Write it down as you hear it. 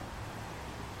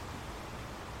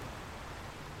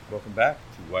Welcome back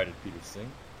to Why Did Peter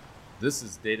Sing? This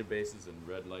is Databases in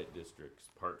Red Light Districts,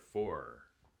 Part 4.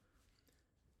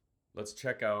 Let's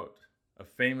check out a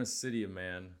famous city of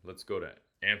man. Let's go to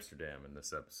Amsterdam in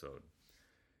this episode.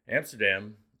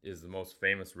 Amsterdam is the most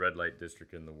famous red light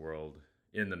district in the world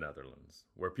in the Netherlands,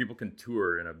 where people can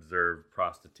tour and observe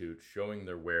prostitutes showing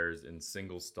their wares in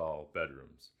single-stall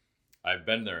bedrooms. I've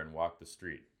been there and walked the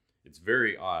street. It's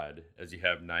very odd, as you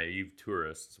have naive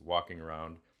tourists walking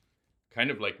around, kind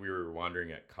of like we were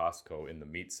wandering at Costco in the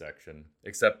meat section,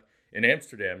 except in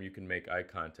Amsterdam you can make eye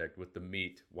contact with the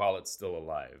meat while it's still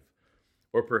alive.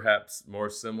 Or perhaps more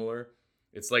similar,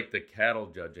 it's like the cattle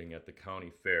judging at the county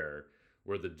fair,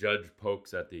 where the judge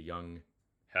pokes at the young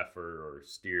heifer or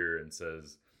steer and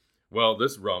says, well,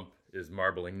 this rump is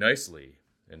marbling nicely,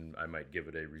 and I might give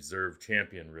it a reserve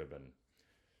champion ribbon.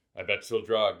 I bet she'll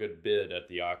draw a good bid at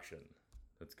the auction.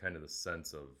 That's kind of the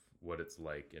sense of what it's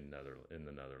like in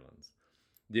the Netherlands.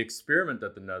 The experiment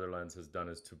that the Netherlands has done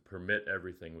is to permit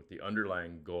everything with the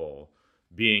underlying goal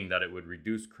being that it would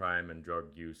reduce crime and drug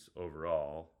use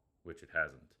overall, which it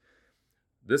hasn't.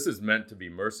 This is meant to be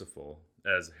merciful,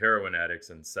 as heroin addicts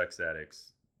and sex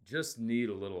addicts just need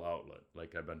a little outlet,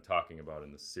 like I've been talking about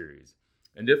in this series.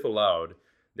 And if allowed,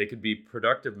 they could be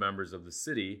productive members of the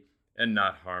city and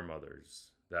not harm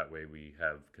others. That way we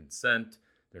have consent.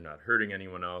 They're not hurting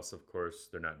anyone else, of course.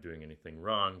 They're not doing anything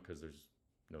wrong because there's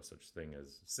no such thing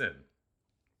as sin.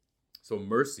 So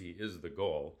mercy is the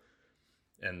goal.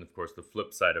 And of course, the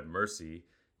flip side of mercy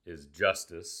is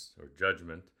justice or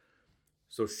judgment.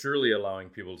 So surely allowing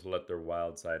people to let their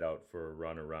wild side out for a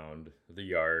run around the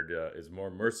yard is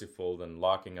more merciful than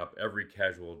locking up every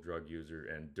casual drug user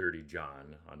and dirty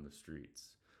John on the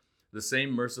streets. The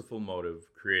same merciful motive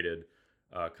created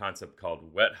a concept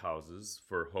called wet houses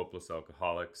for hopeless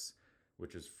alcoholics,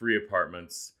 which is free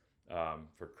apartments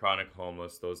for chronic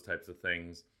homeless, those types of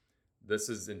things. This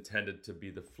is intended to be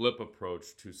the flip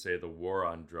approach to, say, the war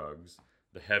on drugs,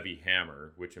 the heavy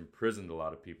hammer, which imprisoned a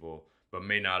lot of people, but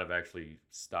may not have actually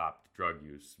stopped drug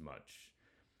use much.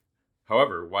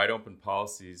 However, wide open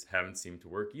policies haven't seemed to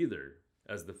work either,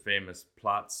 as the famous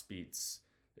Platzspitz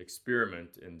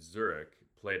experiment in Zurich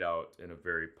played out in a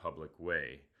very public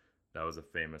way. That was a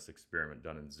famous experiment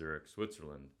done in Zurich,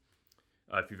 Switzerland.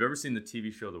 If you've ever seen the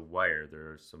TV show The Wire,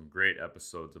 there are some great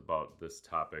episodes about this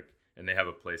topic, and they have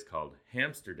a place called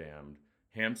Hamsterdam,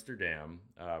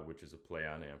 which is a play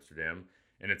on Amsterdam,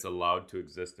 and it's allowed to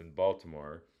exist in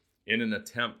Baltimore in an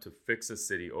attempt to fix a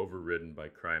city overridden by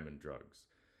crime and drugs.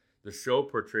 The show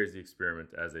portrays the experiment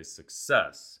as a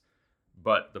success,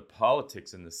 but the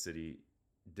politics in the city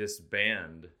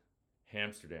disband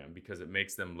Amsterdam because it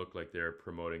makes them look like they're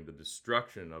promoting the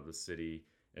destruction of the city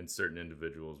and certain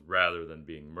individuals rather than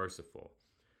being merciful.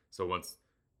 So once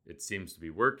it seems to be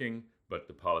working, but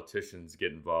the politicians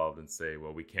get involved and say,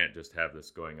 well, we can't just have this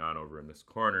going on over in this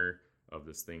corner of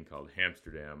this thing called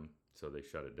Amsterdam, so they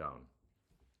shut it down.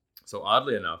 So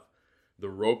oddly enough, the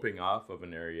roping off of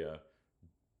an area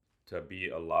to be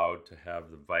allowed to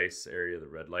have the vice area, the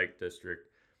red light district,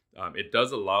 it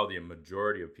does allow the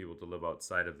majority of people to live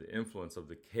outside of the influence of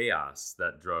the chaos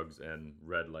that drugs and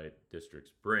red light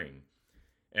districts bring.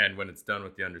 And when it's done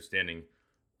with the understanding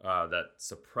that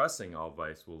suppressing all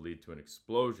vice will lead to an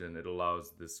explosion, it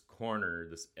allows this corner,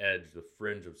 this edge, the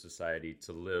fringe of society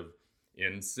to live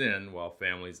in sin while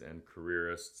families and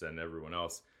careerists and everyone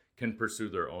else can pursue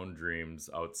their own dreams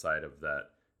outside of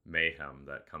that mayhem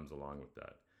that comes along with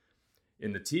that.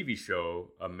 In the TV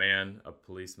show, a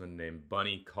policeman named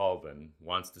Bunny Colvin,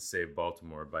 wants to save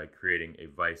Baltimore by creating a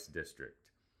vice district.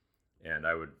 And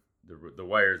The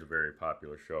Wire is a very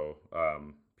popular show.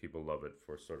 People love it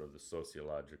for sort of the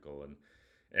sociological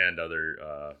and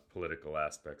other political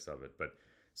aspects of it. But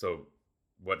so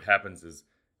what happens is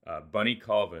Bunny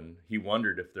Colvin, he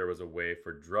wondered if there was a way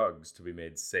for drugs to be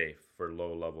made safe for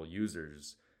low-level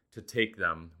users to take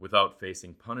them without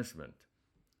facing punishment.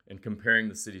 And comparing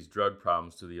the city's drug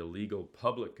problems to the illegal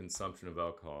public consumption of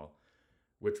alcohol,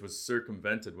 which was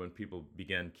circumvented when people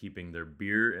began keeping their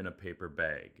beer in a paper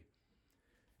bag.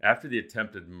 After the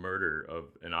attempted murder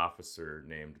of an officer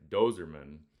named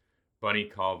Dozerman, Bunny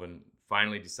Colvin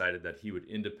finally decided that he would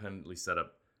independently set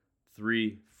up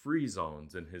 3 free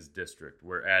zones in his district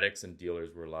where addicts and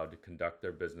dealers were allowed to conduct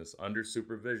their business under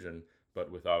supervision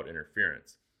but without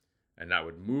interference. And that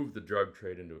would move the drug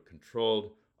trade into a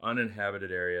controlled,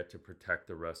 uninhabited area to protect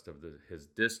the rest of his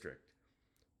district.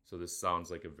 So this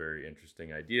sounds like a very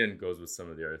interesting idea and goes with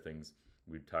some of the other things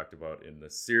we've talked about in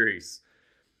this series.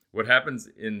 What happens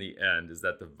in the end is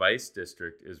that the vice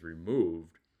district is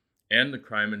removed and the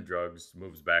crime and drugs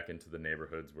moves back into the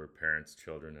neighborhoods where parents,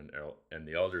 children, and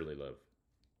the elderly live.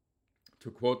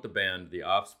 To quote the band The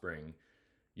Offspring,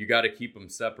 you got to keep them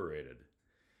separated.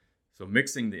 So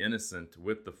mixing the innocent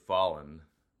with the fallen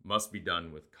must be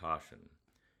done with caution.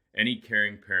 Any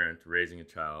caring parent raising a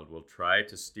child will try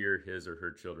to steer his or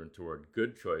her children toward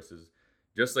good choices,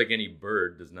 just like any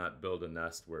bird does not build a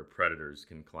nest where predators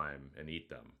can climb and eat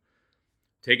them.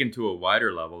 Taken to a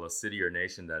wider level, a city or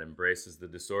nation that embraces the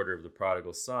disorder of the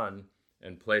prodigal son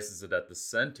and places it at the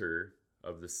center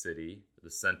of the city,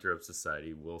 the center of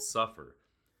society, will suffer.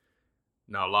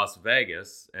 Now, Las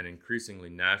Vegas and increasingly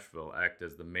Nashville act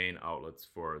as the main outlets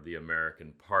for the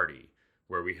American party,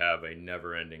 where we have a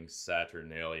never-ending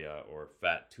Saturnalia or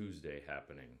Fat Tuesday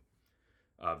happening.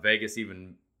 Vegas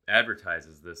even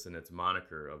advertises this in its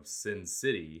moniker of Sin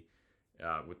City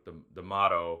with the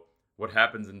motto, "What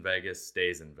happens in Vegas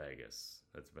stays in Vegas."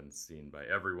 That's been seen by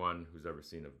everyone who's ever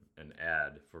seen an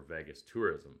ad for Vegas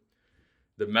tourism.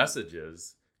 The message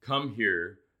is, come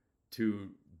here to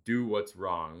do what's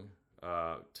wrong,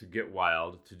 to get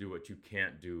wild, to do what you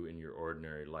can't do in your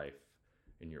ordinary life,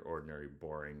 in your ordinary,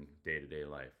 boring, day-to-day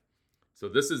life. So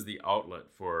this is the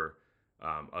outlet for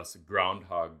us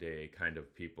Groundhog Day kind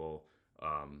of people.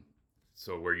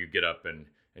 So where you get up and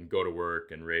go to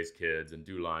work and raise kids and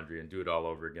do laundry and do it all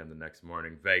over again the next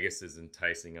morning. Vegas is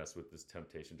enticing us with this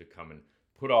temptation to come and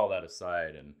put all that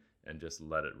aside and just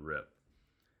let it rip.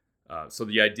 So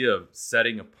the idea of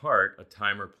setting apart a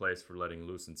time or place for letting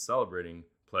loose and celebrating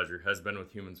pleasure has been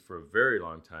with humans for a very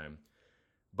long time.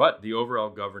 But the overall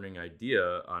governing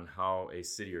idea on how a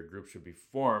city or group should be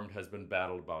formed has been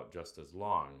battled about just as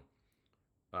long.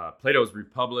 Plato's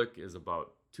Republic is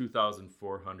about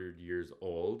 2,400 years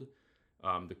old.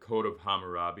 The Code of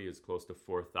Hammurabi is close to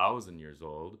 4,000 years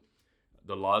old.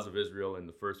 The Laws of Israel in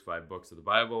the first 5 books of the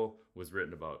Bible was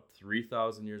written about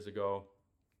 3,000 years ago.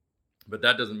 But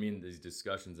that doesn't mean these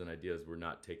discussions and ideas were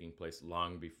not taking place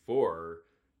long before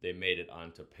they made it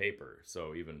onto paper.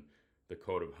 So even the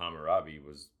Code of Hammurabi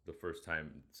was the first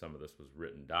time some of this was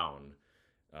written down.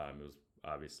 It was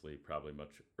obviously probably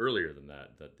much earlier than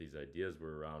that these ideas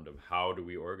were around of how do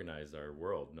we organize our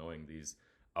world, knowing these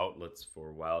outlets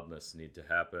for wildness need to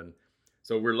happen.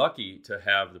 So we're lucky to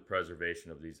have the preservation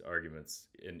of these arguments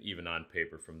even on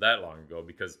paper from that long ago,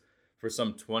 because for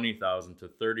some 20,000 to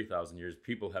 30,000 years,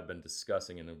 people have been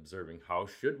discussing and observing how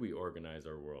should we organize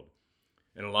our world.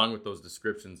 And along with those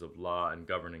descriptions of law and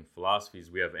governing philosophies,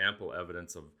 we have ample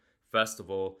evidence of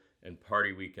festival and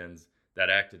party weekends that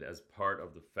acted as part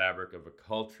of the fabric of a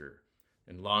culture.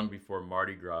 And long before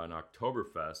Mardi Gras and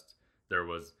Oktoberfest, there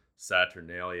was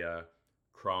Saturnalia,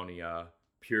 Cronia,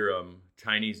 Purim,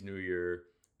 Chinese New Year,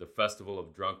 the Festival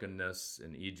of Drunkenness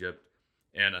in Egypt,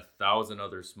 and 1,000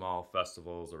 other small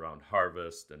festivals around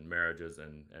harvest and marriages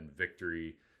and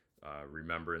victory,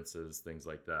 remembrances, things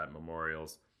like that,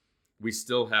 memorials. We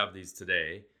still have these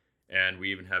today, and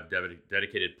we even have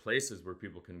dedicated places where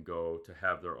people can go to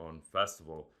have their own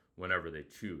festival whenever they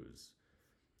choose.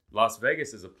 Las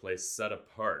Vegas is a place set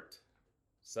apart.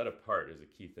 Set apart is a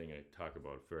key thing I talk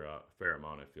about for a fair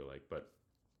amount, I feel like, but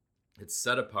it's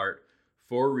set apart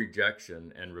for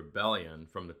rejection and rebellion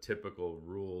from the typical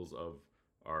rules of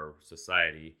our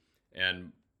society,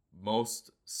 and most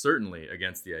certainly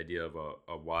against the idea of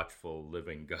a watchful,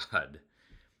 living God.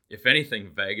 If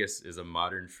anything, Vegas is a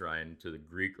modern shrine to the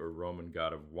Greek or Roman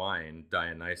god of wine,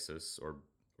 Dionysus, or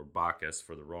Bacchus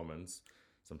for the Romans.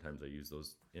 Sometimes I use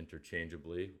those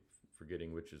interchangeably,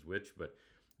 forgetting which is which, but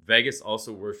Vegas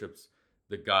also worships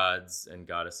the gods and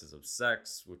goddesses of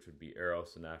sex, which would be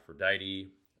Eros and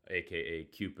Aphrodite, aka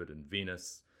Cupid and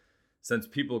Venus, since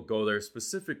people go there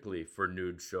specifically for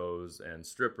nude shows and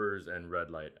strippers and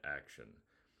red light action.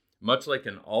 Much like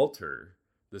an altar,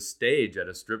 the stage at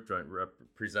a strip joint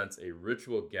represents a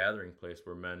ritual gathering place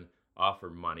where men offer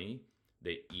money,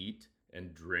 they eat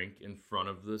and drink in front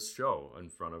of this show, in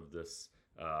front of this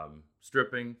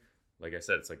stripping. Like I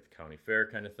said, it's like the county fair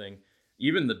kind of thing.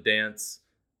 Even the dance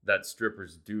that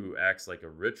strippers do acts like a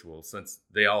ritual, since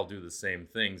they all do the same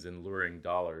things in luring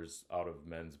dollars out of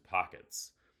men's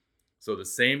pockets. So the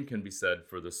same can be said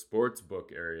for the sports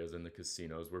book areas in the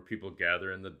casinos, where people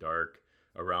gather in the dark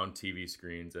around TV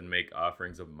screens and make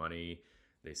offerings of money.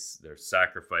 There's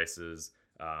sacrifices.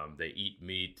 They eat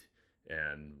meat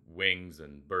and wings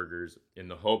and burgers in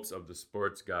the hopes of the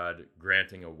sports god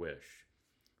granting a wish.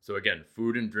 So again,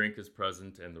 food and drink is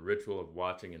present, and the ritual of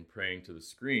watching and praying to the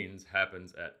screens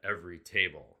happens at every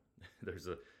table. There's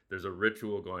a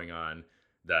ritual going on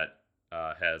that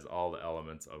has all the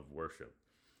elements of worship.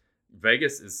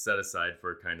 Vegas is set aside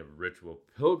for a kind of ritual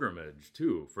pilgrimage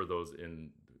too, for those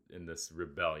in this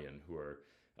rebellion who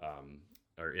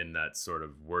are in that sort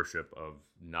of worship of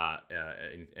not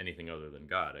anything other than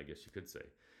God, I guess you could say.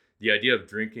 The idea of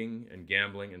drinking and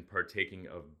gambling and partaking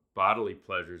of bodily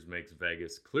pleasures makes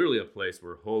Vegas clearly a place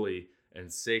where holy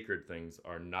and sacred things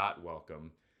are not welcome,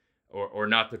 or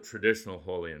not the traditional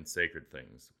holy and sacred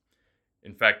things.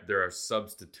 In fact, there are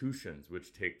substitutions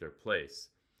which take their place.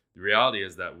 The reality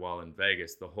is that while in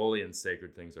Vegas, the holy and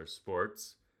sacred things are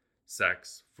sports,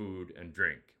 sex, food, and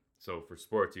drink. So for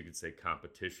sports, you could say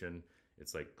competition.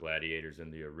 It's like gladiators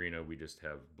in the arena. We just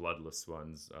have bloodless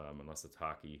ones, unless it's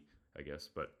hockey, I guess.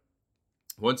 But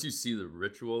once you see the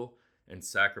ritual and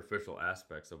sacrificial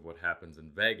aspects of what happens in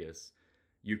Vegas,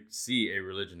 you see a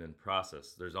religion in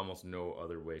process. There's almost no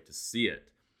other way to see it.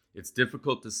 It's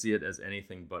difficult to see it as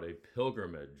anything but a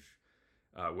pilgrimage.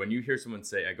 When you hear someone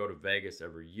say, I go to Vegas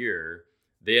every year,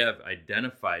 they have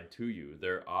identified to you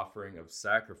their offering of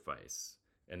sacrifice.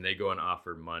 And they go and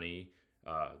offer money,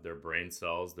 their brain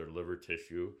cells, their liver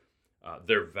tissue,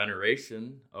 their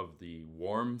veneration of the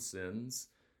warm sins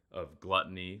of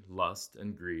gluttony, lust,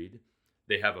 and greed.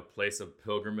 They have a place of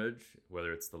pilgrimage,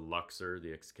 whether it's the Luxor,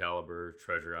 the Excalibur,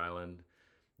 Treasure Island.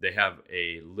 They have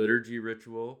a liturgy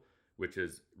ritual, which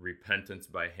is repentance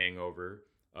by hangover,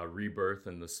 a rebirth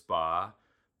in the spa,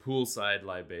 poolside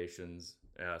libations,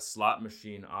 slot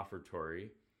machine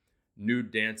offertory,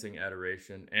 nude dancing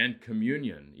adoration, and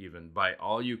communion even by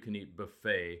all-you-can-eat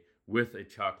buffet with a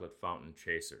chocolate fountain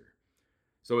chaser.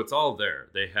 So it's all there.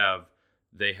 They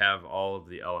have all of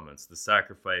the elements: the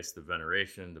sacrifice, the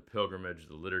veneration, the pilgrimage,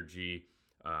 the liturgy,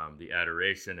 the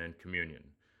adoration, and communion.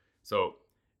 So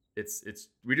it's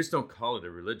we just don't call it a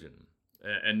religion.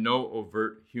 And no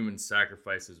overt human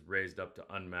sacrifice is raised up to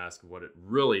unmask what it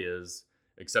really is,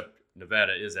 except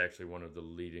Nevada is actually one of the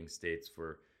leading states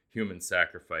for human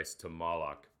sacrifice to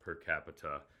Moloch per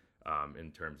capita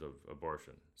in terms of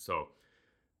abortion. So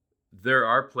there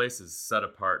are places set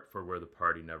apart for where the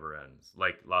party never ends,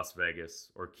 like Las Vegas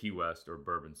or Key West or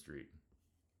Bourbon Street.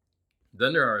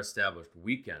 Then there are established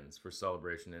weekends for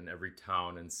celebration in every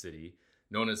town and city,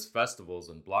 known as festivals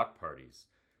and block parties.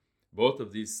 Both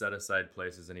of these set-aside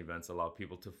places and events allow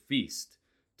people to feast,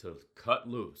 to cut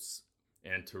loose,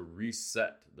 and to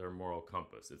reset their moral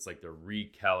compass. It's like they're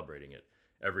recalibrating it.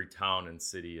 Every town and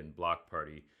city and block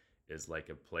party is like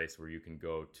a place where you can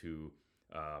go to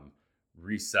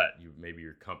reset. Maybe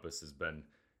your compass has been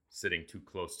sitting too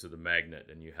close to the magnet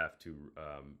and you have to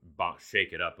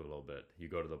shake it up a little bit. You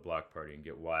go to the block party and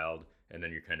get wild, and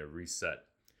then you're kind of reset.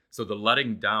 So the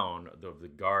letting down of the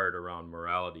guard around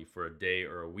morality for a day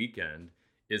or a weekend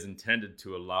is intended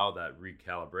to allow that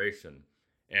recalibration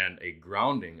and a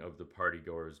grounding of the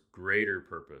partygoers' greater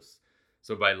purpose.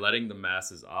 So by letting the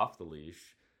masses off the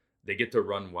leash, they get to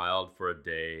run wild for a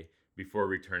day before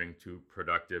returning to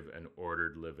productive and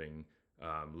ordered living,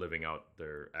 living out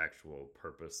their actual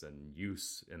purpose and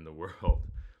use in the world.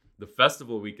 The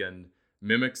festival weekend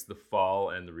mimics the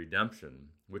fall and the redemption,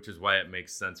 which is why it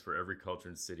makes sense for every culture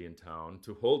and city and town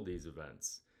to hold these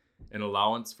events. An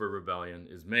allowance for rebellion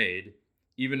is made,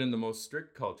 even in the most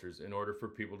strict cultures, in order for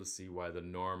people to see why the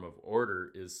norm of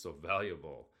order is so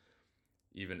valuable.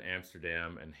 Even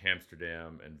Amsterdam and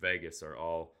Hamsterdam and Vegas are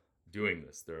all doing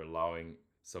this. They're allowing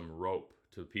some rope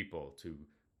to people to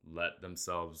let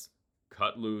themselves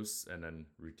cut loose and then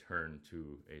return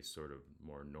to a sort of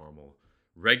more normal,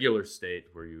 regular state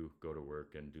where you go to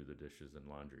work and do the dishes and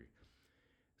laundry.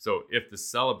 So if the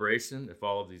celebration, if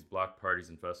all of these block parties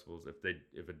and festivals, if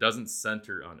it doesn't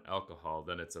center on alcohol,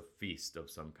 then it's a feast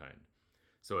of some kind.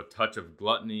 So a touch of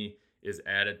gluttony is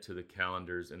added to the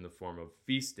calendars in the form of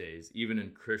feast days, even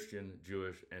in Christian,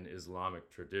 Jewish, and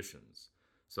Islamic traditions.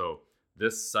 So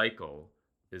this cycle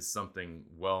is something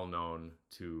well known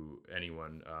to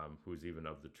anyone who's even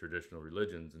of the traditional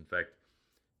religions. In fact,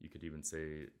 you could even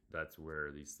say that's where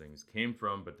these things came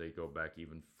from, but they go back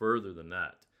even further than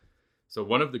that. So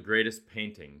one of the greatest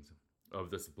paintings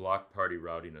of this block party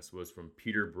rowdiness was from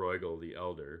Peter Bruegel the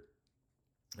Elder,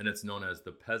 and it's known as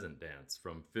The Peasant Dance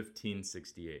from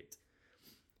 1568.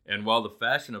 And while the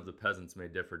fashion of the peasants may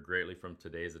differ greatly from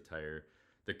today's attire,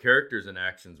 the characters and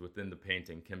actions within the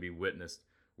painting can be witnessed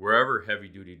wherever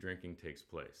heavy-duty drinking takes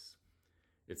place.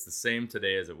 It's the same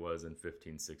today as it was in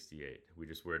 1568. We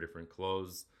just wear different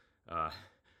clothes.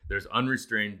 There's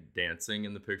unrestrained dancing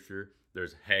in the picture.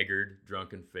 There's haggard,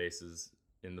 drunken faces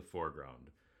in the foreground.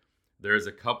 There is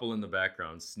a couple in the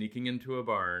background sneaking into a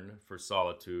barn for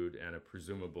solitude and a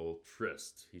presumable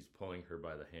tryst. He's pulling her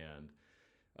by the hand.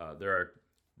 There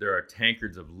are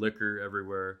tankards of liquor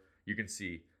everywhere. You can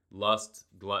see lust,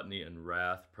 gluttony, and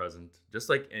wrath present, just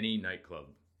like any nightclub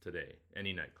today,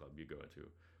 any nightclub you go into.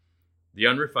 The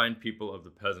unrefined people of the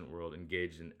peasant world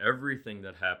engage in everything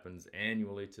that happens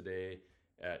annually today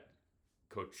at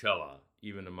Coachella,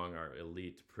 even among our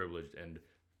elite, privileged, and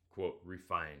quote,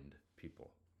 refined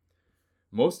people.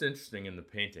 Most interesting in the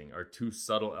painting are two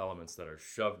subtle elements that are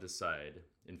shoved aside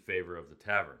in favor of the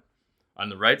tavern. On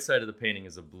the right side of the painting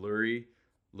is a blurry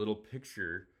little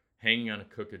picture hanging on a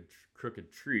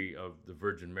crooked tree of the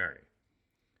Virgin Mary,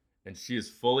 and she is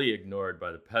fully ignored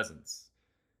by the peasants.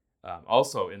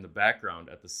 Also, in the background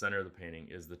at the center of the painting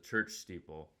is the church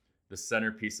steeple, the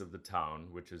centerpiece of the town,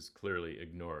 which is clearly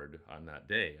ignored on that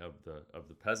day of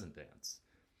the peasant dance.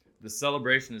 The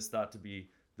celebration is thought to be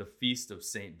the Feast of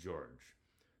St. George.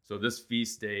 So this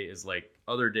feast day is like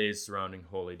other days surrounding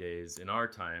holy days in our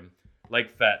time,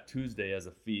 like Fat Tuesday as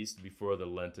a feast before the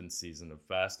Lenten season of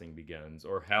fasting begins,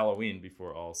 or Halloween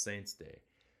before All Saints' Day.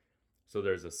 So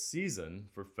there's a season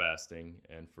for fasting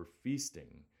and for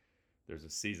feasting. There's a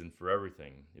season for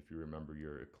everything, if you remember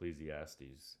your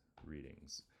Ecclesiastes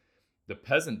readings. The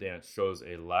peasant dance shows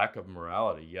a lack of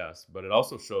morality, yes, but it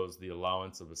also shows the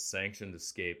allowance of a sanctioned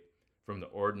escape from the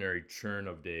ordinary churn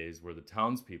of days where the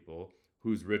townspeople,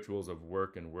 whose rituals of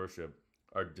work and worship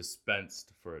are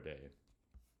dispensed for a day.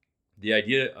 The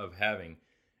idea of having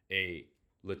a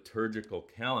liturgical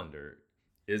calendar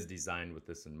is designed with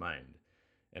this in mind,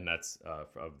 and that's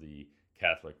of the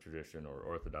Catholic tradition or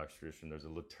Orthodox tradition. There's a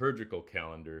liturgical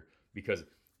calendar because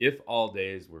if all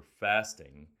days were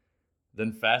fasting,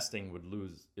 then fasting would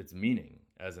lose its meaning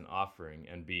as an offering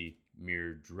and be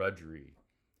mere drudgery.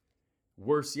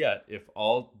 Worse yet, if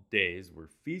all days were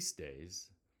feast days,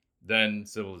 then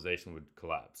civilization would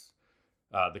collapse.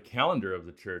 The calendar of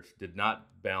the church did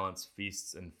not balance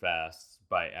feasts and fasts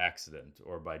by accident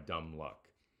or by dumb luck.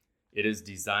 It is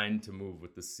designed to move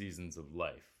with the seasons of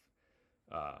life,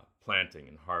 planting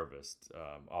and harvest,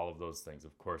 all of those things.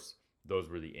 Of course, those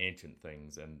were the ancient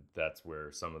things, and that's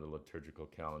where some of the liturgical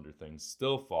calendar things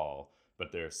still fall,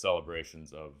 but they're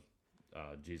celebrations of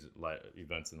Jesus,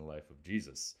 events in the life of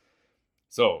Jesus.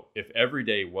 So if every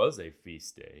day was a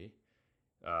feast day,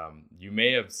 you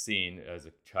may have seen as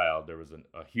a child, there was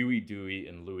a Huey, Dewey,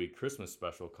 and Louie Christmas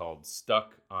special called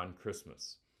Stuck on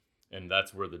Christmas. And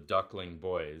that's where the Duckling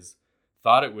boys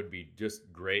thought it would be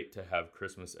just great to have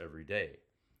Christmas every day.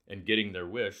 And getting their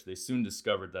wish, they soon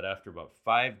discovered that after about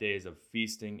 5 days of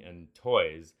feasting and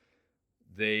toys,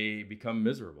 they become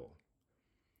miserable.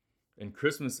 And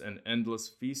Christmas and endless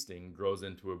feasting grows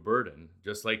into a burden,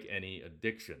 just like any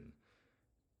addiction.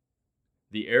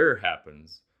 The error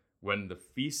happens when the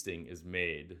feasting is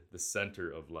made the center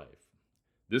of life.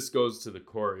 This goes to the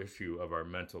core issue of our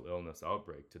mental illness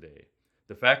outbreak today.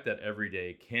 The fact that every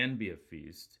day can be a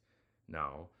feast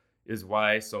now is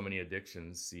why so many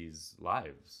addictions seize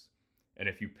lives. And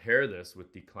if you pair this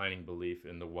with declining belief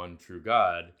in the one true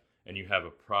God, and you have a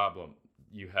problem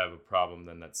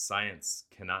then that science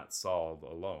cannot solve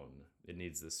alone. It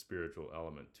needs this spiritual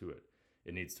element to it.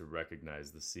 It needs to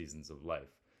recognize the seasons of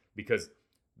life, because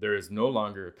there is no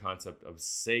longer a concept of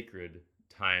sacred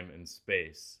time and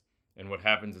space. And what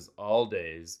happens is all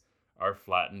days are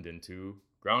flattened into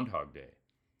Groundhog Day.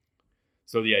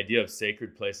 So the idea of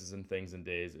sacred places and things and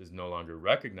days is no longer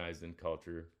recognized in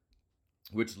culture,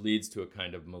 which leads to a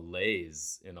kind of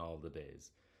malaise in all the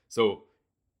days. So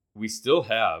we still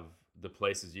have the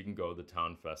places you can go, the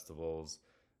town festivals,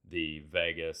 the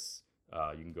Vegas,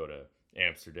 you can go to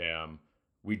Amsterdam.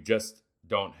 We just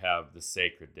don't have the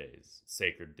sacred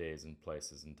days and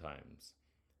places and times.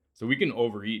 So we can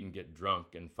overeat and get drunk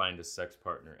and find a sex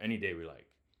partner any day we like.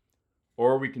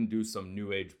 Or we can do some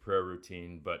new age prayer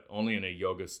routine, but only in a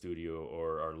yoga studio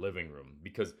or our living room,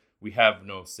 because we have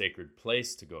no sacred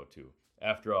place to go to.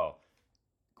 After all,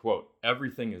 quote,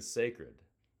 everything is sacred,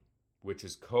 which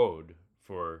is code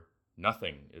for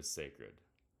nothing is sacred.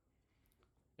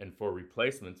 And for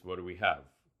replacements, what do we have?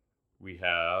 We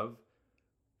have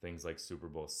things like Super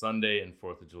Bowl Sunday and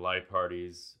 4th of July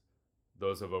parties.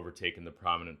 Those have overtaken the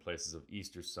prominent places of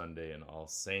Easter Sunday and All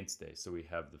Saints' Day. So we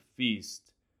have the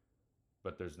feast,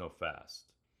 but there's no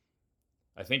fast.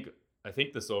 I think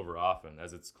this over often,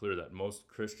 as it's clear that most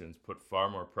Christians put far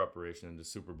more preparation into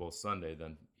Super Bowl Sunday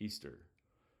than Easter,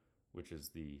 which is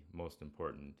the most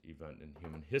important event in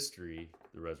human history,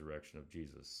 the resurrection of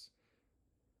Jesus.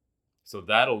 So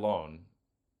that alone,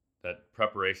 that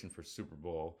preparation for Super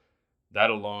Bowl, that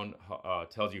alone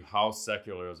tells you how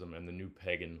secularism and the new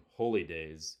pagan holy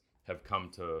days have come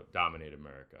to dominate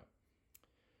America.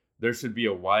 There should be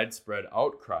a widespread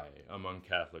outcry among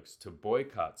Catholics to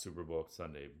boycott Super Bowl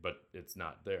Sunday, but it's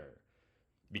not there,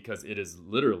 because it is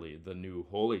literally the new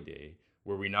holy day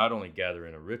where we not only gather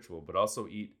in a ritual, but also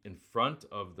eat in front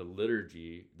of the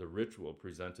liturgy, the ritual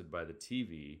presented by the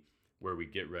TV, where we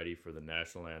get ready for the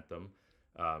national anthem.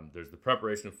 There's the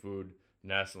preparation of food,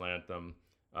 national anthem.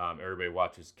 Everybody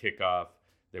watches kickoff.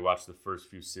 They watch the first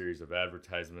few series of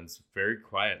advertisements very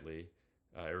quietly.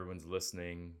 Everyone's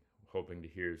listening, hoping to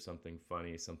hear something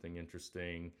funny, something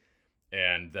interesting,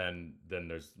 and then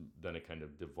it kind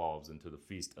of devolves into the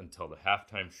feast until the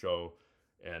halftime show,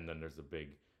 and then there's a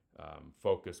big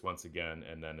focus once again,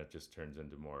 and then it just turns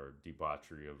into more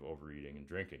debauchery of overeating and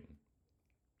drinking.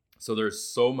 So there's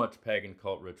so much pagan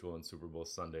cult ritual in Super Bowl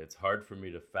Sunday. It's hard for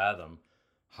me to fathom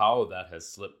how that has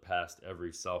slipped past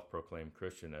every self-proclaimed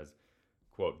Christian as,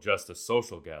 quote, just a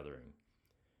social gathering.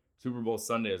 Super Bowl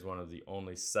Sunday is one of the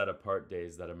only set-apart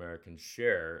days that Americans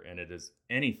share, and it is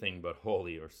anything but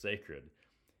holy or sacred.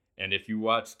 And if you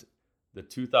watched the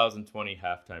 2020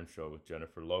 halftime show with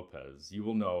Jennifer Lopez, you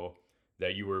will know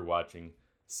that you were watching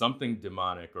something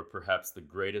demonic, or perhaps the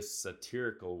greatest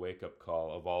satirical wake-up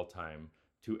call of all time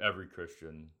to every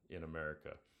Christian in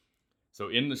America. So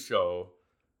in the show,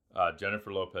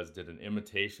 Jennifer Lopez did an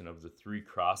imitation of the 3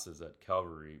 crosses at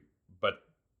Calvary, but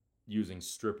using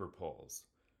stripper poles,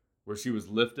 where she was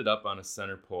lifted up on a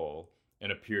center pole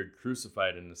and appeared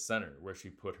crucified in the center, where she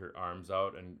put her arms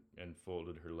out and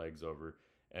folded her legs over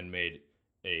and made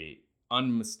a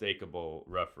unmistakable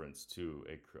reference to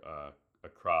a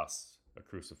cross, a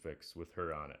crucifix with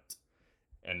her on it.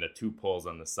 And the 2 poles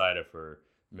on the side of her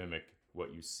mimic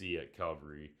what you see at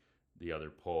Calvary. The other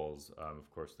poles, of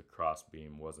course, the cross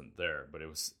beam wasn't there, but it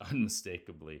was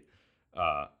unmistakably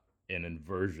an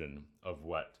inversion of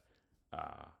what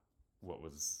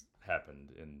was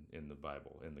happened in the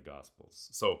Bible, in the Gospels.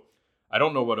 So I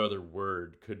don't know what other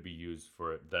word could be used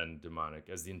for it than demonic,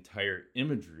 as the entire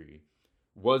imagery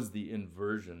was the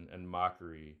inversion and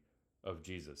mockery of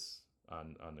Jesus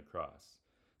on the cross.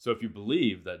 So if you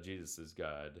believe that Jesus is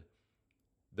God,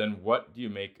 then what do you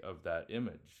make of that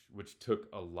image, which took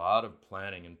a lot of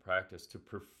planning and practice to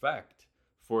perfect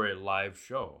for a live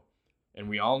show? And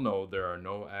we all know there are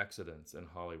no accidents in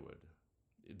Hollywood.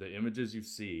 The images you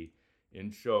see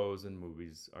in shows and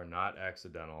movies are not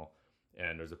accidental,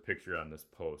 and there's a picture on this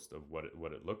post of what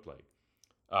it looked like.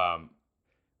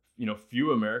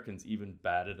 Few Americans even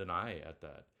batted an eye at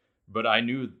that. But I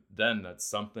knew then that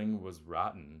something was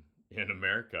rotten in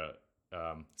America.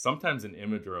 Sometimes an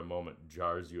image or a moment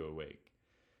jars you awake.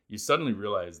 You suddenly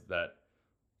realize that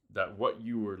what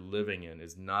you were living in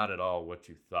is not at all what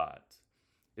you thought.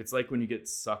 It's like when you get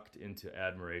sucked into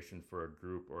admiration for a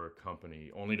group or a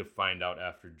company, only to find out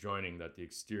after joining that the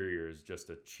exterior is just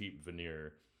a cheap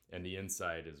veneer and the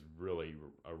inside is really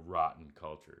a rotten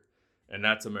culture. And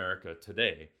that's America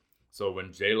today. So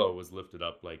when J-Lo was lifted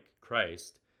up like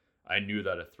Christ, I knew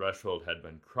that a threshold had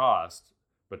been crossed,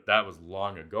 but that was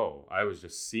long ago. I was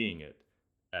just seeing it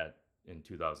in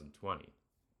 2020.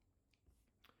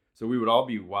 So we would all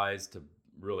be wise to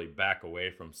really back away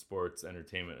from sports,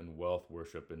 entertainment, and wealth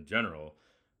worship in general,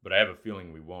 but I have a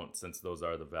feeling we won't, since those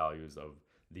are the values of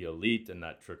the elite, and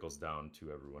that trickles down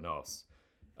to everyone else.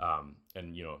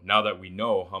 And now that we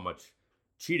know how much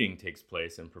cheating takes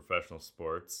place in professional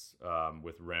sports,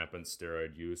 with rampant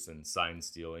steroid use and sign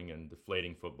stealing and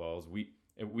deflating footballs,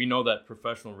 we know that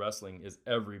professional wrestling is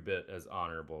every bit as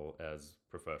honorable as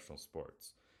professional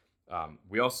sports.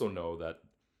 We also know that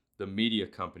the media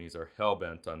companies are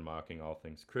hell-bent on mocking all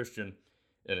things Christian.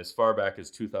 And as far back as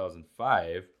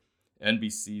 2005,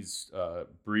 NBC's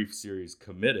brief series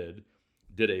Committed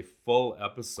did a full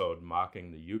episode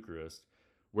mocking the Eucharist,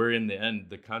 where in the end,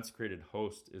 the consecrated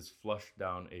host is flushed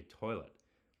down a toilet.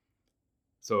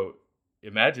 So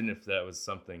imagine if that was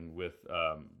something with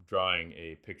drawing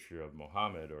a picture of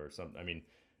Muhammad or something. I mean,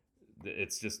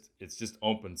 it's just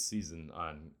open season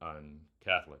on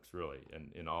Catholics, really,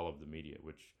 and in all of the media,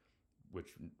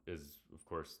 which is, of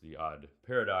course, the odd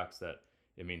paradox that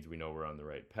it means we know we're on the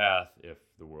right path if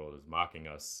the world is mocking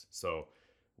us. So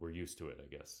we're used to it, I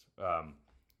guess.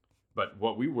 But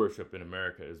what we worship in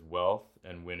America is wealth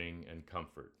and winning and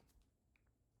comfort.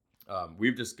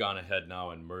 We've just gone ahead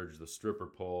now and merged the stripper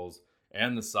poles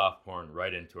and the soft porn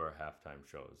right into our halftime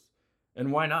shows.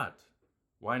 And why not?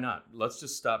 Why not? Let's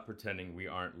just stop pretending we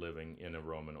aren't living in a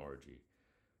Roman orgy.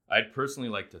 I'd personally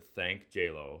like to thank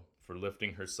J-Lo for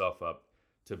lifting herself up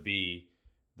to be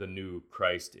the new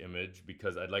Christ image,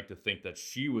 because I'd like to think that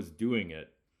she was doing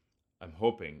it, I'm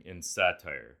hoping, in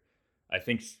satire.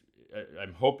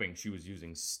 I'm hoping she was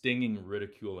using stinging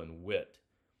ridicule and wit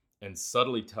and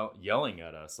subtly yelling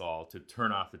at us all to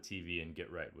turn off the TV and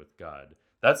get right with God.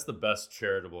 That's the best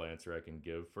charitable answer I can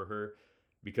give for her,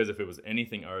 because if it was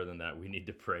anything other than that, we need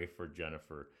to pray for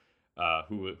Jennifer,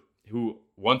 who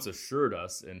once assured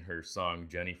us in her song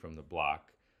Jenny from the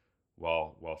Block,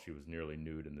 while she was nearly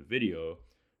nude in the video,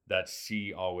 that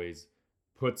she always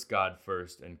puts God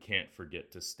first and can't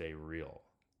forget to stay real.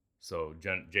 So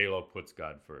J-Lo puts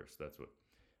God first. That's what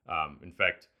In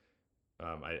fact,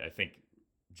 I think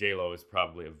J-Lo is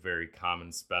probably a very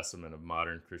common specimen of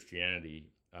modern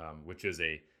Christianity, which is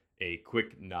a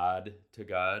quick nod to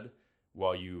God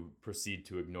while you proceed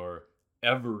to ignore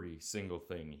every single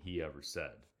thing he ever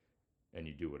said, and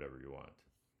you do whatever you want.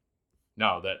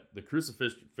 Now, that the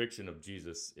crucifixion of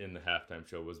Jesus in the halftime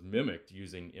show was mimicked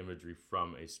using imagery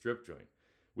from a strip joint,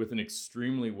 with an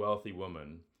extremely wealthy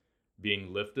woman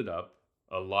being lifted up,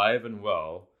 alive and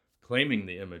well, claiming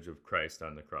the image of Christ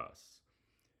on the cross.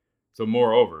 So,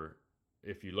 moreover,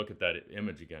 if you look at that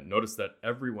image again, notice that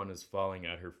everyone is falling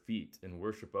at her feet in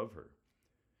worship of her.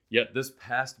 Yet this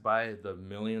passed by the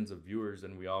millions of viewers,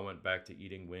 and we all went back to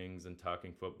eating wings and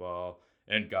talking football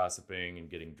and gossiping and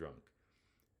getting drunk.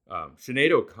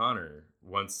 Sinead O'Connor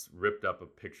once ripped up a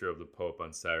picture of the Pope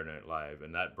on Saturday Night Live,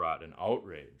 and that brought an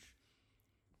outrage.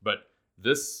 But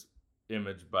this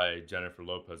image by Jennifer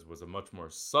Lopez was a much more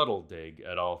subtle dig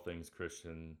at all things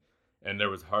Christian, and there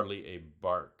was hardly a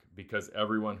bark, because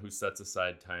everyone who sets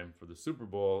aside time for the Super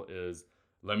Bowl is,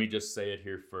 let me just say it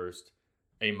here first,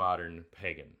 a modern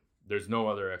pagan. There's no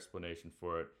other explanation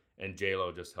for it, and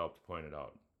J-Lo just helped point it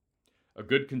out. A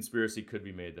good conspiracy could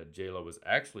be made that J-Lo was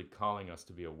actually calling us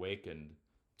to be awakened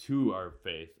to our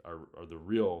faith, or the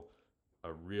real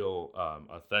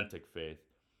authentic faith,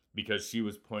 because she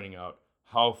was pointing out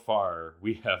how far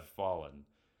we have fallen.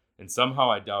 And somehow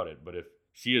I doubt it, but if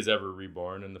she is ever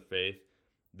reborn in the faith,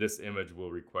 this image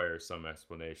will require some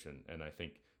explanation, and I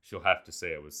think she'll have to say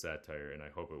it was satire, and I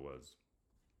hope it was.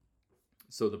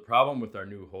 So the problem with our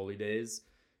new holy days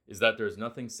is that there's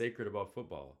nothing sacred about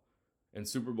football. And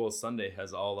Super Bowl Sunday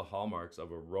has all the hallmarks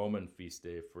of a Roman feast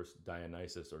day for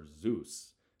Dionysus or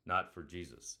Zeus, not for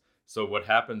Jesus. So what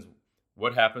happens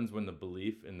when the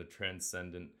belief in the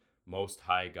transcendent Most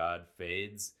High God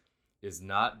fades is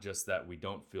not just that we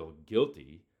don't feel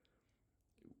guilty,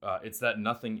 it's that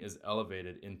nothing is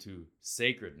elevated into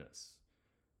sacredness.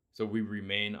 So we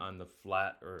remain on the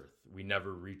flat earth. We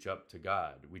never reach up to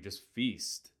God. We just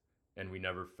feast, and we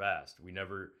never fast.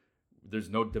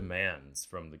 There's no demands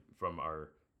from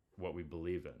our what we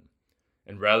believe in.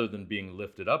 And rather than being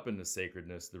lifted up into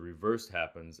sacredness, the reverse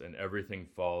happens, and everything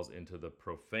falls into the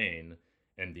profane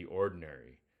and the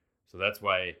ordinary. So that's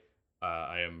why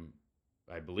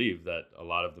I believe that a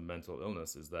lot of the mental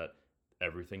illness is that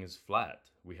everything is flat.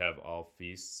 We have all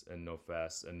feasts and no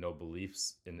fasts and no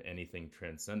beliefs in anything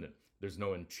transcendent. There's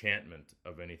no enchantment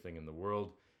of anything in the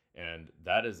world, and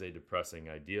that is a depressing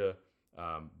idea.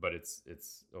 But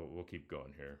we'll keep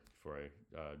going here before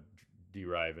I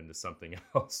derive into something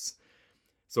else.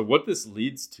 So what this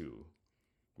leads to,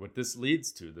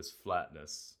 this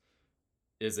flatness,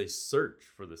 is a search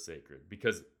for the sacred.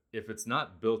 Because if it's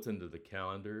not built into the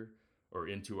calendar or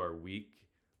into our week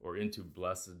or into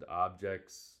blessed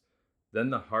objects, then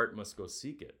the heart must go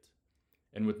seek it.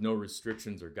 And with no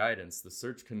restrictions or guidance, the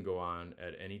search can go on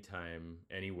at any time,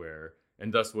 anywhere,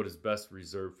 and thus what is best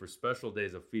reserved for special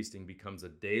days of feasting becomes a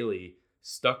daily,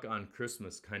 stuck on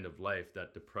Christmas kind of life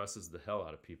that depresses the hell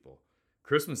out of people.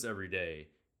 Christmas every day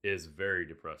is very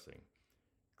depressing.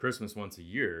 Christmas once a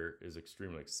year is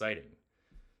extremely exciting.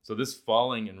 So this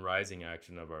falling and rising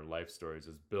action of our life stories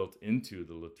is built into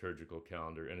the liturgical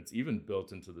calendar, and it's even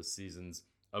built into the seasons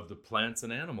of the plants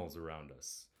and animals around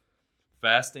us.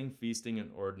 Fasting, feasting,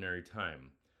 and ordinary time.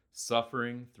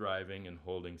 Suffering, thriving, and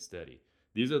holding steady.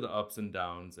 These are the ups and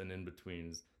downs and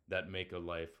in-betweens that make a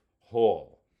life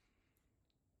whole.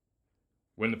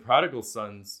 When the prodigal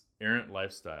son's errant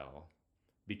lifestyle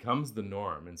becomes the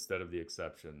norm instead of the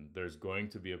exception, there's going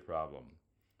to be a problem.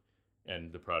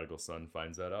 And the prodigal son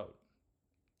finds that out.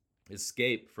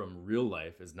 Escape from real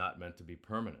life is not meant to be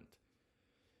permanent.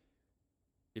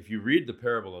 If you read the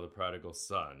parable of the prodigal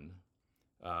son,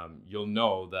 you'll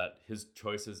know that his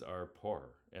choices are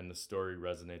poor, and the story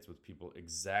resonates with people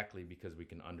exactly because we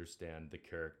can understand the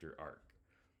character arc.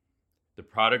 The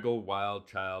prodigal wild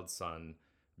child son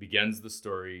begins the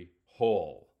story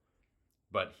whole,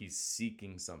 but he's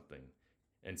seeking something,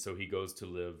 and so he goes to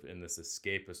live in this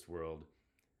escapist world,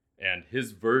 and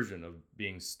his version of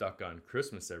being stuck on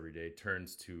Christmas every day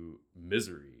turns to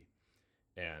misery,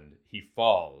 and he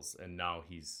falls, and now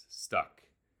he's stuck.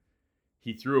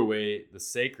 He threw away the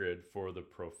sacred for the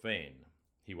profane.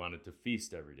 He wanted to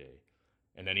feast every day.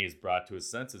 And then he is brought to his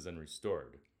senses and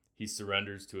restored. He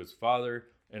surrenders to his father,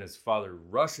 and his father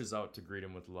rushes out to greet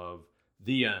him with love.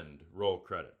 The end. Roll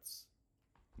credits.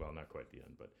 Well, not quite the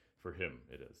end, but for him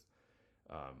it is.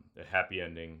 A happy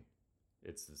ending.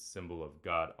 It's a symbol of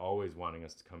God always wanting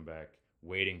us to come back,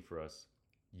 waiting for us,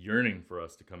 yearning for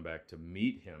us to come back to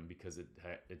meet him, because it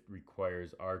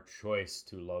requires our choice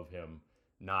to love him,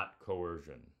 not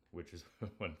coercion, which is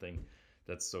one thing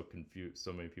that's so confused.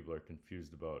 So many people are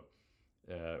confused about.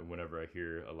 Whenever I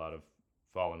hear a lot of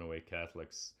fallen away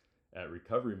Catholics at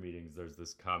recovery meetings, there's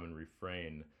this common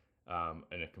refrain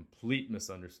and a complete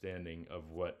misunderstanding of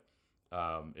what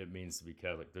it means to be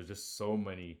Catholic. There's just so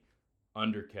many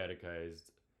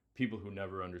under-catechized people who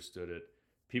never understood it,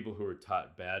 people who were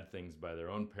taught bad things by their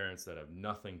own parents that have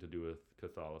nothing to do with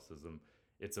Catholicism.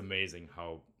 It's amazing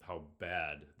how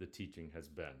bad the teaching has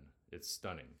been. It's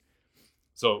stunning.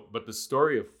 So, but the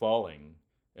story of falling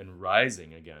and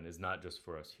rising again is not just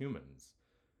for us humans.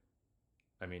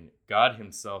 I mean, God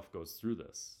himself goes through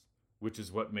this, which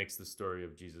is what makes the story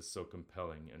of Jesus so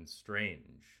compelling and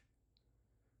strange.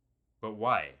 But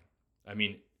why? I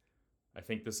mean, I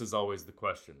think this is always the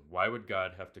question. Why would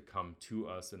God have to come to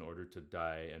us in order to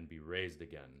die and be raised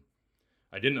again?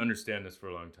 I didn't understand this for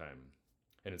a long time,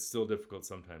 and it's still difficult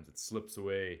sometimes. It slips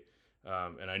away,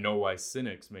 and I know why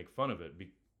cynics make fun of it,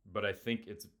 but I think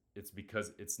it's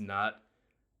because it's not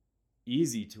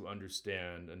easy to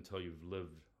understand until you've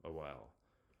lived a while.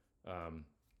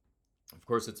 Of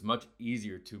course, it's much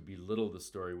easier to belittle the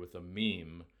story with a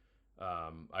meme.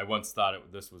 I once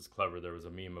thought this was clever. There was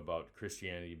a meme about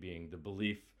Christianity being the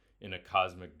belief in a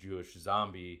cosmic Jewish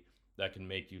zombie that can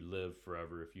make you live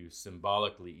forever if you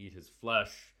symbolically eat his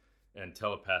flesh and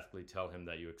telepathically tell him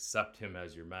that you accept him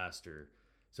as your master,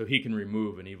 so he can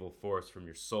remove an evil force from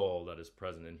your soul that is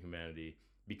present in humanity,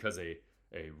 because a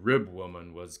rib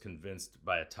woman was convinced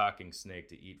by a talking snake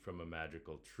to eat from a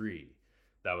magical tree.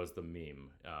 That was the meme,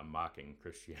 mocking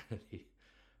Christianity.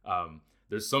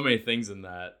 There's so many things in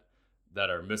that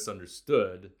are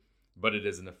misunderstood, but it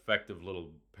is an effective little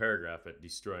paragraph at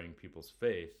destroying people's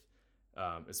faith,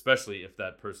 especially if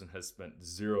that person has spent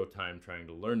zero time trying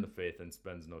to learn the faith and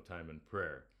spends no time in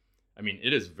prayer. I mean,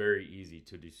 it is very easy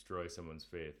to destroy someone's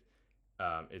faith.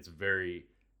 It's very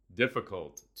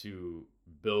difficult to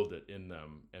build it in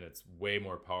them, and it's way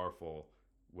more powerful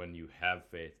when you have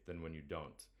faith than when you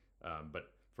don't.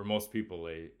 But for most people,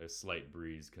 a slight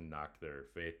breeze can knock their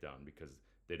faith down because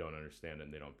they don't understand it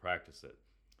and they don't practice it.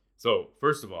 So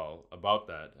first of all, about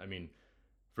that, I mean,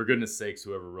 for goodness sakes,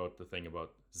 whoever wrote the thing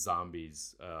about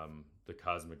zombies, the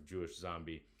cosmic Jewish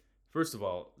zombie, first of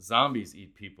all, zombies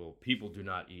eat people. People do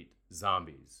not eat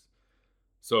zombies.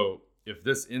 So if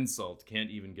this insult can't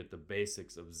even get the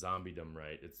basics of zombiedom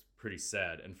right, it's pretty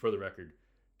sad. And for the record,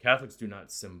 Catholics do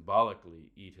not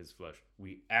symbolically eat his flesh.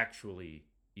 We actually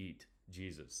eat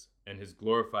Jesus, and his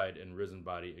glorified and risen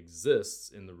body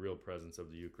exists in the real presence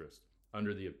of the Eucharist,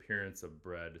 under the appearance of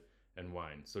bread and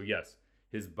wine. So yes,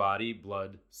 his body,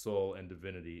 blood, soul, and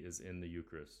divinity is in the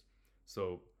Eucharist.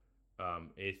 So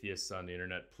atheists on the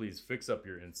internet, please fix up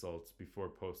your insults before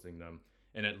posting them,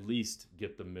 and at least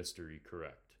get the mystery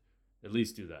correct. At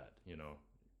least do that.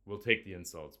 We'll take the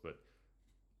insults, but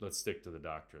let's stick to the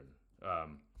doctrine. The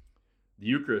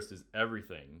Eucharist is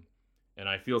everything. And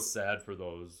I feel sad for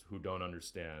those who don't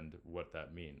understand what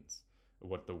that means,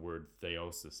 what the word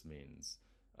theosis means.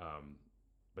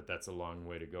 But that's a long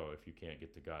way to go if you can't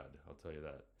get to God, I'll tell you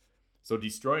that. So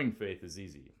destroying faith is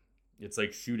easy. It's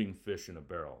like shooting fish in a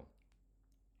barrel.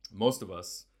 Most of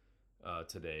us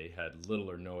today had little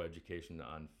or no education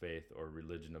on faith or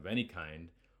religion of any kind,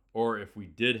 or if we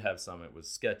did have some, it was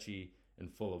sketchy and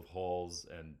full of holes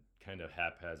and kind of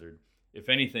haphazard. If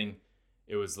anything,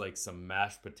 it was like some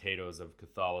mashed potatoes of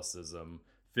Catholicism,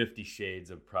 50 Shades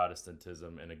of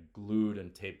Protestantism, and a glued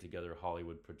and taped together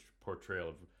Hollywood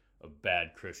portrayal of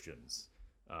bad Christians.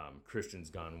 Christians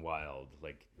gone wild,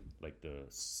 like the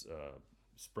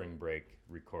spring break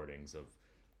recordings of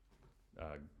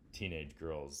teenage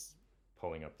girls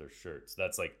pulling up their shirts.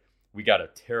 That's like, we got a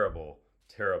terrible,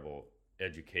 terrible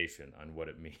education on what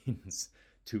it means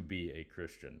to be a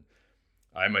Christian.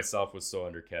 I myself was so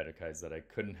under-catechized that I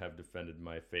couldn't have defended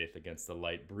my faith against the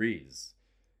light breeze.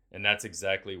 And that's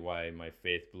exactly why my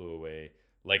faith blew away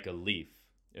like a leaf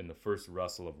in the first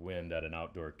rustle of wind at an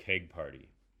outdoor keg party.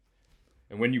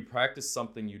 And when you practice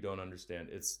something you don't understand,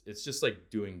 it's just like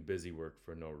doing busy work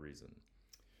for no reason.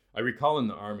 I recall in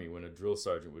the Army when a drill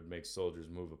sergeant would make soldiers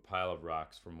move a pile of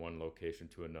rocks from one location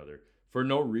to another for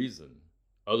no reason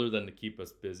other than to keep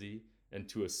us busy and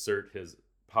to assert his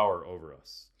power over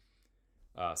us.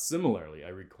 Similarly, I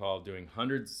recall doing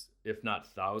hundreds, if not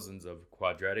thousands, of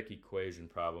quadratic equation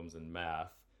problems in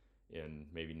math in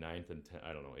maybe 9th and 10th,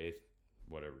 I don't know, 8th,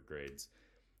 whatever grades,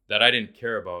 that I didn't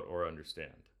care about or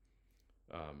understand.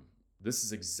 This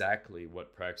is exactly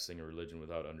what practicing a religion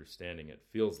without understanding it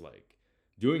feels like.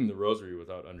 Doing the rosary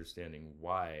without understanding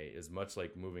why is much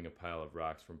like moving a pile of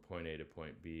rocks from point A to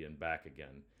point B and back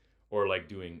again, or like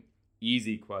doing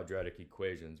easy quadratic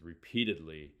equations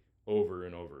repeatedly over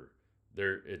and over.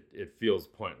 It feels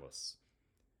pointless.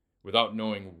 Without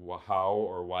knowing how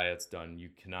or why it's done, you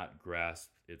cannot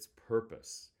grasp its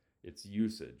purpose, its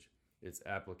usage, its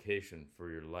application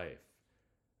for your life.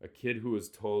 A kid who was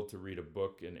told to read a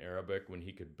book in Arabic when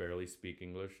he could barely speak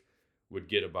English would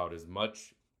get about as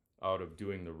much out of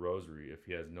doing the rosary if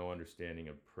he has no understanding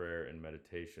of prayer and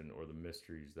meditation or the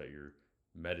mysteries that you're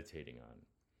meditating on.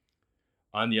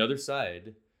 On the other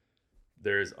side,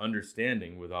 there is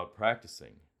understanding without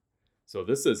practicing. So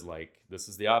this is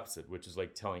the opposite, which is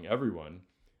like telling everyone,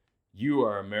 you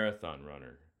are a marathon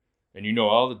runner and you know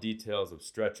all the details of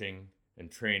stretching and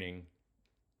training,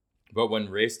 but when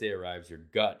race day arrives, your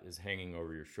gut is hanging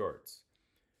over your shorts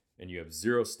and you have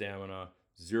zero stamina,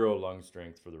 zero lung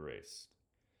strength for the race.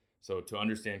 So to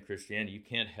understand Christianity, you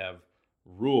can't have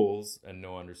rules and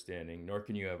no understanding, nor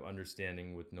can you have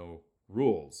understanding with no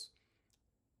rules.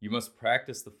 You must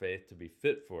practice the faith to be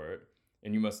fit for it,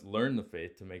 and you must learn the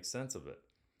faith to make sense of it.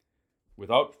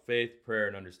 Without faith, prayer,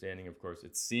 and understanding, of course,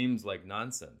 it seems like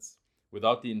nonsense.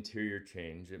 Without the interior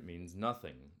change, it means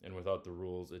nothing, and without the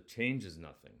rules, it changes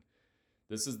nothing.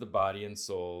 This is the body and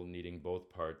soul needing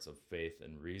both parts of faith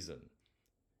and reason.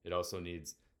 It also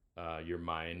needs your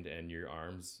mind and your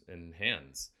arms and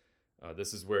hands.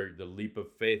 This is where the leap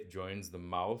of faith joins the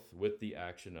mouth with the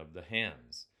action of the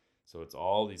hands. So it's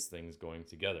all these things going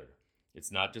together.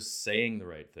 It's not just saying the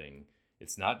right thing.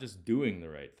 It's not just doing the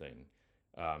right thing.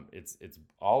 It's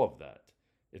all of that.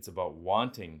 It's about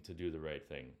wanting to do the right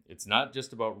thing. It's not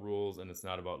just about rules, and it's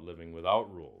not about living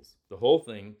without rules. The whole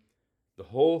thing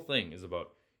is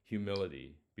about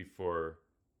humility before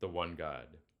the one God.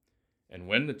 And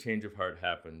when the change of heart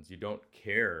happens, you don't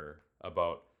care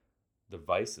about the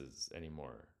vices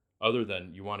anymore, other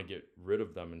than you want to get rid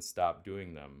of them and stop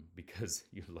doing them because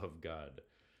you love God.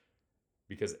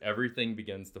 Because everything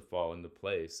begins to fall into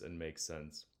place and make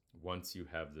sense once you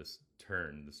have this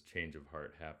turn, this change of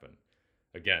heart happen.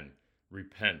 Again,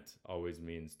 repent always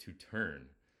means to turn.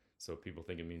 So people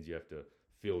think it means you have to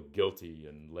feel guilty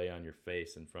and lay on your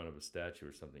face in front of a statue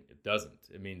or something. It doesn't.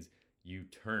 It means you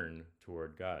turn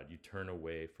toward God. You turn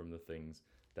away from the things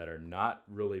that are not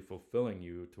really fulfilling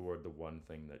you toward the one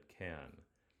thing that can.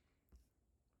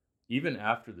 Even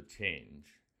after the change,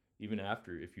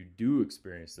 if you do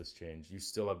experience this change, you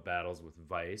still have battles with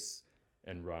vice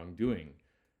and wrongdoing,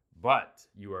 but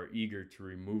you are eager to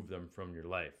remove them from your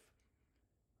life.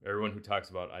 Everyone who talks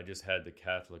about, I just had the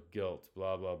Catholic guilt,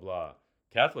 blah, blah, blah.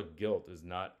 Catholic guilt is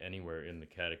not anywhere in the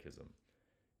catechism.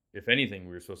 If anything,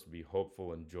 we're supposed to be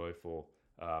hopeful and joyful,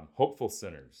 hopeful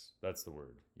sinners. That's the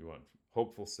word you want,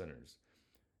 hopeful sinners.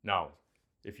 Now,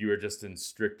 if you are just in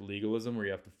strict legalism where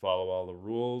you have to follow all the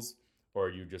rules, or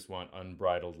you just want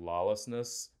unbridled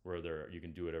lawlessness where you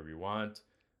can do whatever you want,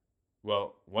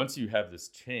 well, once you have this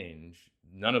change,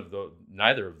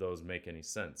 neither of those make any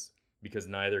sense, because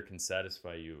neither can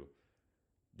satisfy you.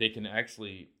 They can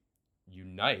actually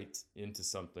unite into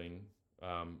something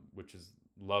which is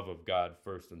love of God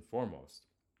first and foremost.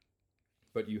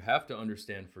 But you have to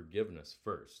understand forgiveness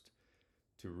first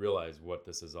to realize what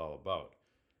this is all about.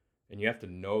 And you have to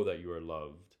know that you are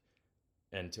loved.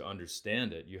 And to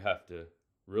understand it, you have to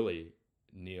really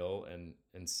kneel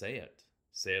and say it.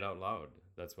 Say it out loud.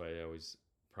 That's why I always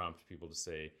prompt people to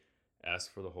say,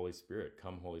 ask for the Holy Spirit.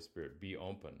 Come, Holy Spirit. Be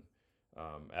open.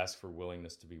 Ask for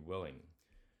willingness to be willing.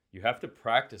 You have to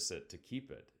practice it to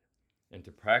keep it. And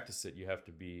to practice it, you have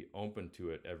to be open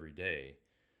to it every day.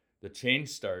 The change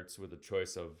starts with a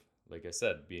choice of, like I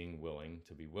said, being willing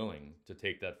to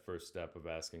take that first step of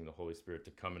asking the Holy Spirit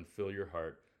to come and fill your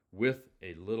heart with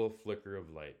a little flicker of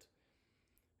light.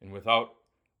 And without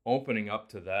opening up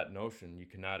to that notion, you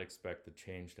cannot expect the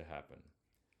change to happen.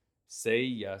 Say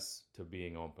yes to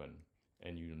being open,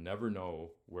 and you never know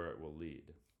where it will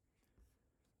lead.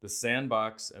 The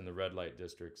sandbox and the red light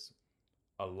districts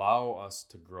allow us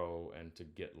to grow and to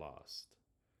get lost.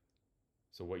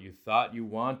 So what you thought you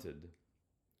wanted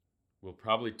will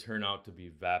probably turn out to be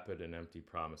vapid and empty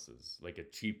promises, like a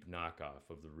cheap knockoff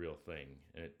of the real thing.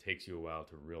 And it takes you a while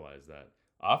to realize that.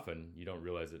 Often you don't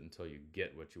realize it until you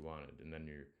get what you wanted, and then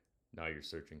you're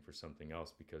searching for something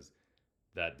else because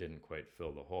that didn't quite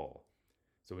fill the hole.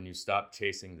 So when you stop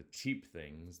chasing the cheap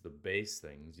things, the base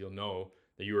things, you'll know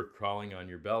that you were crawling on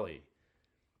your belly.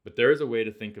 But there is a way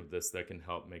to think of this that can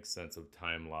help make sense of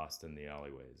time lost in the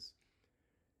alleyways.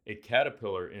 A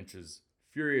caterpillar inches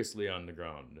furiously on the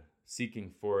ground,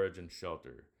 seeking forage and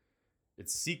shelter.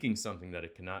 It's seeking something that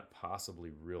it cannot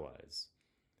possibly realize.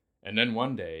 And then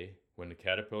one day, when the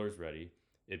caterpillar is ready,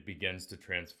 it begins to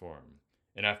transform.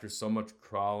 And after so much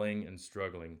crawling and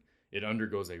struggling, it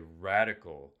undergoes a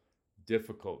radical,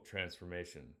 difficult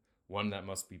transformation, one that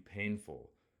must be painful,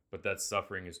 But that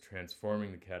suffering is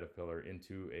transforming the caterpillar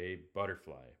into a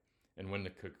butterfly. And when the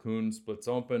cocoon splits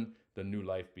open, the new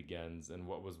life begins. And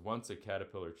what was once a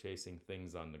caterpillar chasing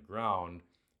things on the ground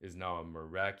is now a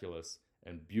miraculous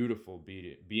and beautiful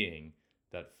being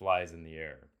that flies in the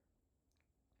air.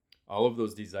 All of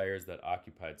those desires that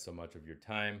occupied so much of your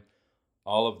time,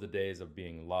 all of the days of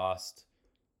being lost,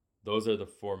 those are the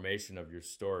formation of your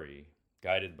story,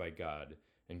 guided by God,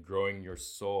 and growing your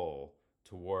soul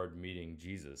toward meeting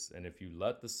Jesus. And if you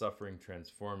let the suffering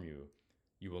transform you,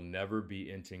 you will never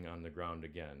be inching on the ground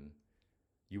again.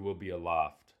 You will be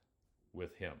aloft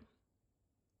with Him.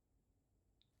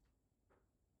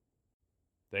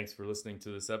 Thanks for listening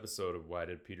to this episode of Why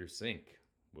Did Peter Sink?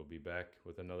 We'll be back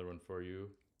with another one for you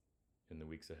in the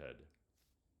weeks ahead.